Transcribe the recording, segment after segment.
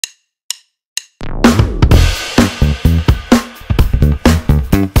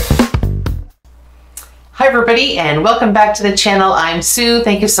everybody, and welcome back to the channel. I'm Sue.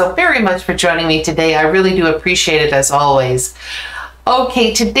 Thank you so very much for joining me today. I really do appreciate it as always.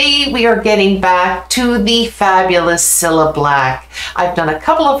 Okay, today we are getting back to the fabulous Cilla Black. I've done a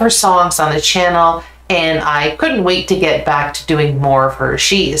couple of her songs on the channel and I couldn't wait to get back to doing more of her.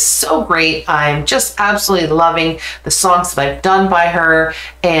 She is so great. I'm just absolutely loving the songs that I've done by her,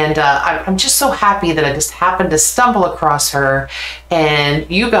 and I'm just so happy that I just happened to stumble across her, and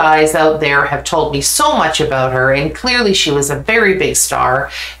you guys out there have told me so much about her, and clearly she was a very big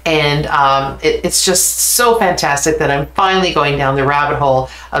star, and it's just so fantastic that I'm finally going down the rabbit hole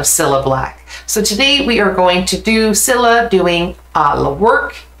of Cilla Black. So today we are going to do Cilla doing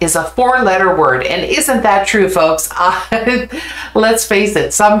work is a four-letter word. And isn't that true, folks? Let's face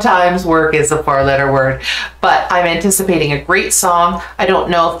it, sometimes work is a four-letter word, but I'm anticipating a great song. I don't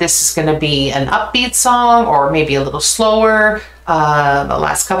know if this is going to be an upbeat song or maybe a little slower. The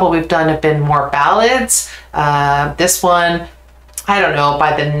last couple we've done have been more ballads. This one, I don't know,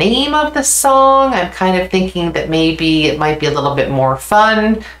 by the name of the song, I'm kind of thinking that maybe it might be a little bit more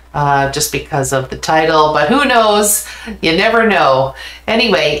fun. Just because of the title, but who knows? You never know.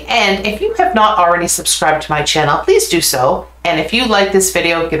 Anyway, and if you have not already subscribed to my channel, please do so. And if you like this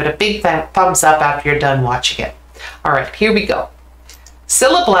video, give it a big thumbs up after you're done watching it. All right, here we go.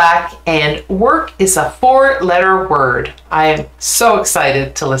 Cilla Black, and work is a four-letter word. I am so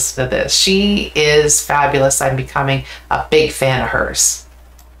excited to listen to this. She is fabulous. I'm becoming a big fan of hers.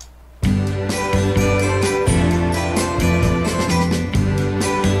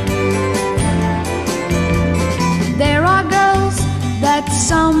 That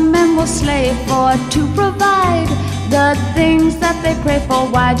some men will slave for to provide the things that they crave for.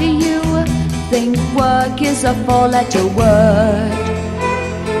 Why do you think work is a four-letter word?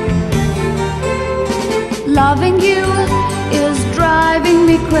 Loving you is driving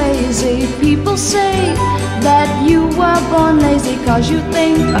me crazy. People say that you were born lazy cause you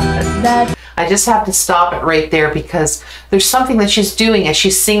think that... I just have to stop it right there because there's something that she's doing as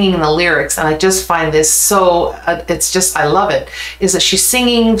she's singing the lyrics, and I just find this so, it's just, I love it, is that she's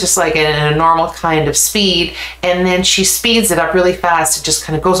singing just like in a normal kind of speed, and then she speeds it up really fast. It just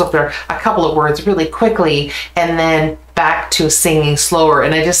kind of goes up there a couple of words really quickly, and then back to singing slower.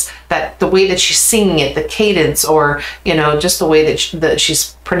 And I just, the way that she's singing it, the cadence, or, you know, just the way that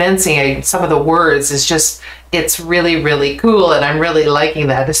she's pronouncing some of the words is just, it's really, really cool, and I'm really liking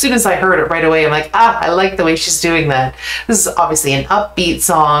that. As soon as I heard it right away, I'm like, I like the way she's doing that. This is obviously an upbeat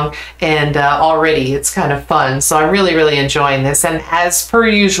song, and already it's kind of fun. So I'm really, really enjoying this. And as per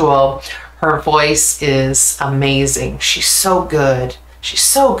usual, her voice is amazing. She's so good. She's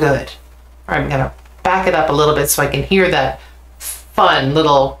so good. All right, I'm gonna back it up a little bit so I can hear that fun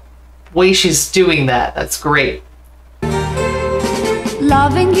little way she's doing that. That's great.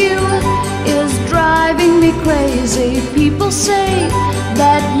 Loving you is driving me crazy. People say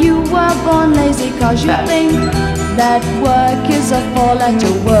that you were born lazy cause you think that work is a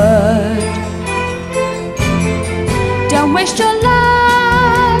four-letter word. Don't waste your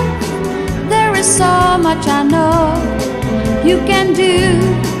life. There is so much I know you can do.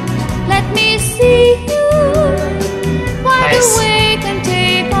 Let me see you wide awake and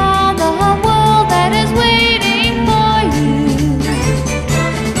take on the world that is waiting for you.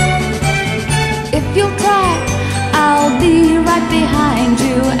 If you'll try, I'll be right behind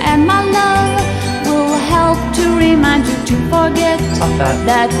you, and my love will help to remind you to forget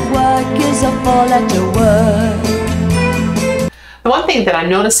that work is a four-letter word. The one thing that I'm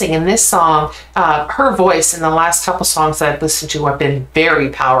noticing in this song, her voice in the last couple songs that I've listened to have been very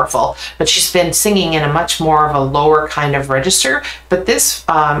powerful, but she's been singing in a much more of a lower kind of register. But this,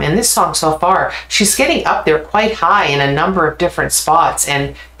 in this song so far, she's getting up there quite high in a number of different spots,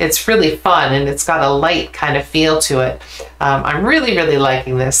 and it's really fun, and it's got a light kind of feel to it. I'm really, really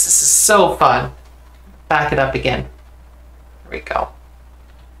liking this. This is so fun. Back it up again. There we go.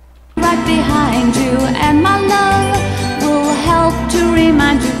 Right behind you, and my love will help to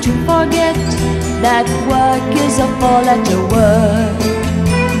remind you to forget that work is a four-letter word.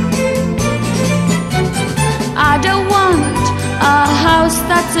 I don't want a house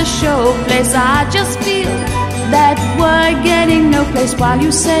that's a show place. I just feel that we're getting no place while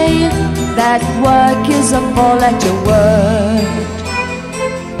you say that work is a four-letter word.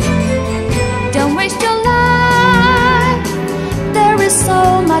 Don't waste your life. There is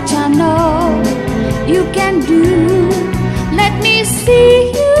so much I know you can do. Let me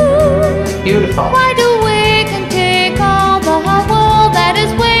see you. Beautiful. Wide awake and take all the world that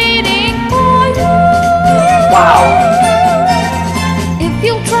is waiting for you. Wow. If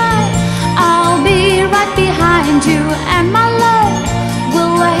you'll try, I'll be right behind you, and my love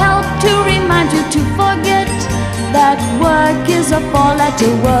will help to remind you to forget That work is a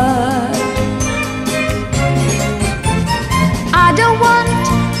four-letter word. I don't want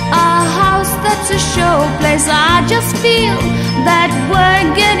a house that's a showplace. I just feel that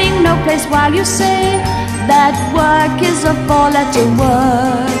we're getting no place while you say that work is a four-letter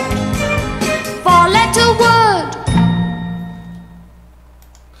word. Four-letter word.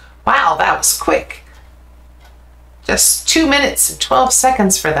 Wow, that was quick. Just 2 minutes and 12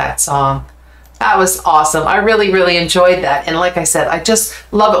 seconds for that song. That was awesome. I really, really enjoyed that. And like I said, I just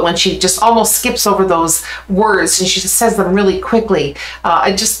love it when she just almost skips over those words and she just says them really quickly.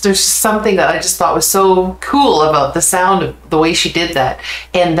 There's something that I just thought was so cool about the sound of the way she did that.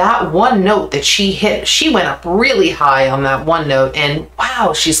 And that one note that she hit, she went up really high on that one note. And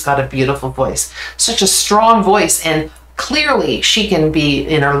wow, she's got a beautiful voice. Such a strong voice. And clearly she can be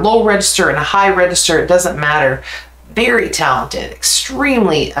in her low register and a high register. It doesn't matter. Very talented,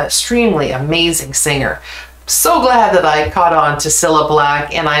 extremely amazing singer. So glad that I caught on to Cilla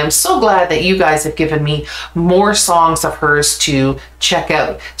Black, and I am so glad that you guys have given me more songs of hers to check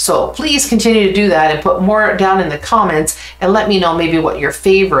out. So please continue to do that and put more down in the comments and let me know maybe what your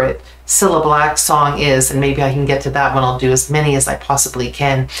favorite Cilla Black song is, and maybe I can get to that one. I'll do as many as I possibly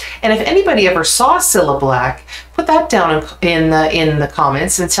can. And if anybody ever saw Cilla Black, put that down in the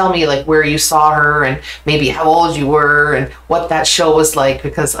comments and tell me like where you saw her and maybe how old you were and what that show was like,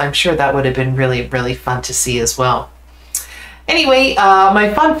 because I'm sure that would have been really, really fun to see as well. Anyway,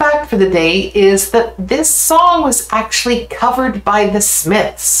 my fun fact for the day is that this song was actually covered by the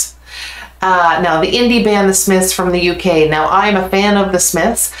Smiths. Now, the indie band The Smiths from the UK. Now, I'm a fan of The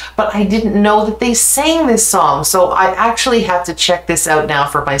Smiths, but I didn't know that they sang this song. So I actually have to check this out now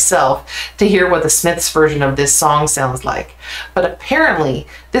for myself to hear what the Smiths version of this song sounds like. But apparently,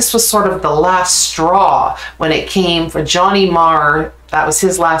 this was sort of the last straw when it came for Johnny Marr. That was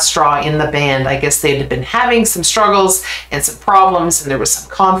his last straw in the band. I guess they'd been having some struggles and some problems, and there was some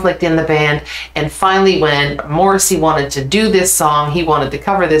conflict in the band. And finally, when Morrissey wanted to do this song, he wanted to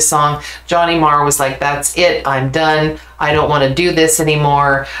cover this song, Johnny Marr was like, that's it, I'm done. I don't want to do this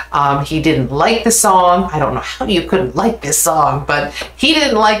anymore. He didn't like the song. I don't know how you couldn't like this song, but he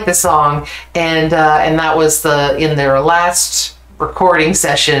didn't like the song. And that was in their last recording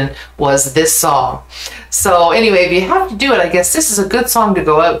session was this song. So anyway, if you have to do it, I guess this is a good song to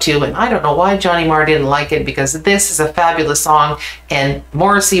go out to, and I don't know why Johnny Marr didn't like it, because this is a fabulous song, and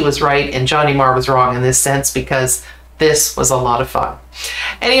Morrissey was right and Johnny Marr was wrong in this sense, because this was a lot of fun.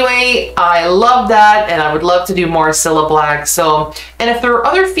 Anyway, I love that, and I would love to do more Cilla Black. So, and if there are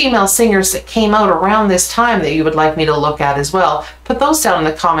other female singers that came out around this time that you would like me to look at as well, put those down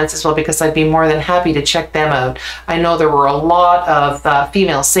in the comments as well, because I'd be more than happy to check them out. I know there were a lot of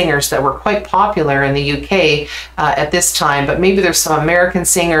female singers that were quite popular in the UK at this time, but maybe there's some American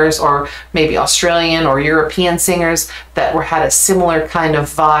singers or maybe Australian or European singers that had a similar kind of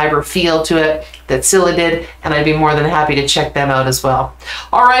vibe or feel to it that Cilla did, and I'd be more than happy to check them out as well.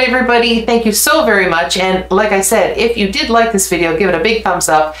 All right, everybody, thank you so very much. And like I said, if you did like this video, give it a big thumbs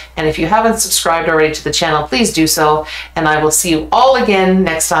up. And if you haven't subscribed already to the channel, please do so. And I will see you all again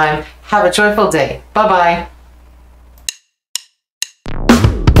next time. Have a joyful day. Bye-bye.